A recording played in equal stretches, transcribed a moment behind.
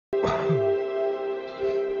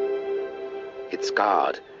Its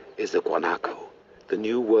guard is the guanaco, the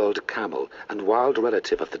New World camel and wild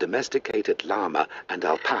relative of the domesticated llama and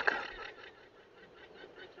alpaca.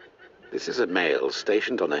 This is a male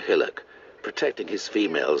stationed on a hillock, protecting his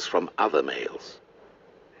females from other males.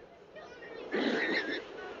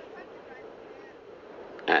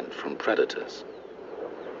 And from predators.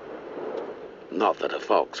 Not that a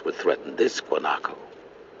fox would threaten this guanaco.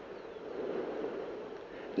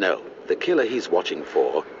 No, the killer he's watching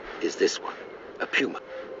for is this one, a puma.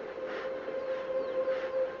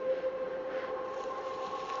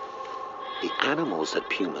 The animals that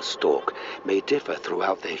pumas stalk may differ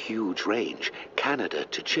throughout their huge range, Canada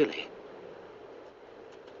to Chile.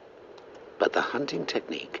 But the hunting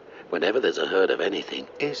technique, whenever there's a herd of anything,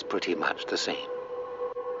 is pretty much the same.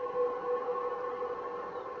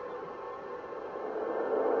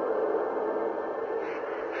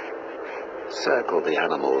 Circle the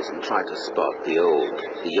animals and try to spot the old,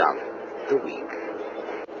 the young, the weak.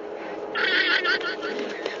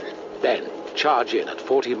 Then charge in at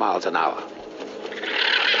 40 miles an hour.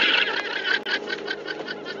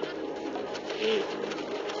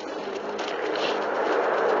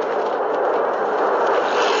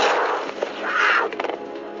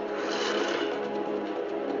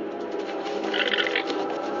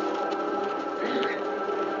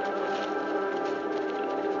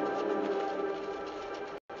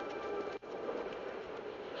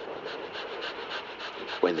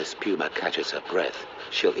 When this puma catches her breath,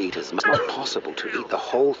 she'll eat as much as possible to eat the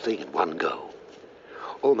whole thing in one go.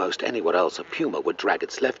 Almost anywhere else a puma would drag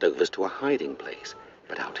its leftovers to a hiding place,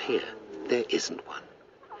 but out here, there isn't one.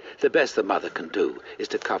 The best the mother can do is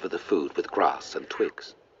to cover the food with grass and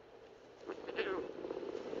twigs.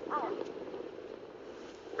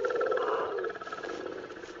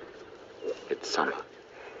 It's summer,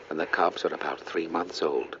 and the cubs are about 3 months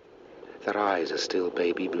old. Their eyes are still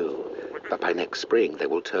baby blue, but by next spring they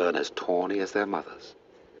will turn as tawny as their mothers.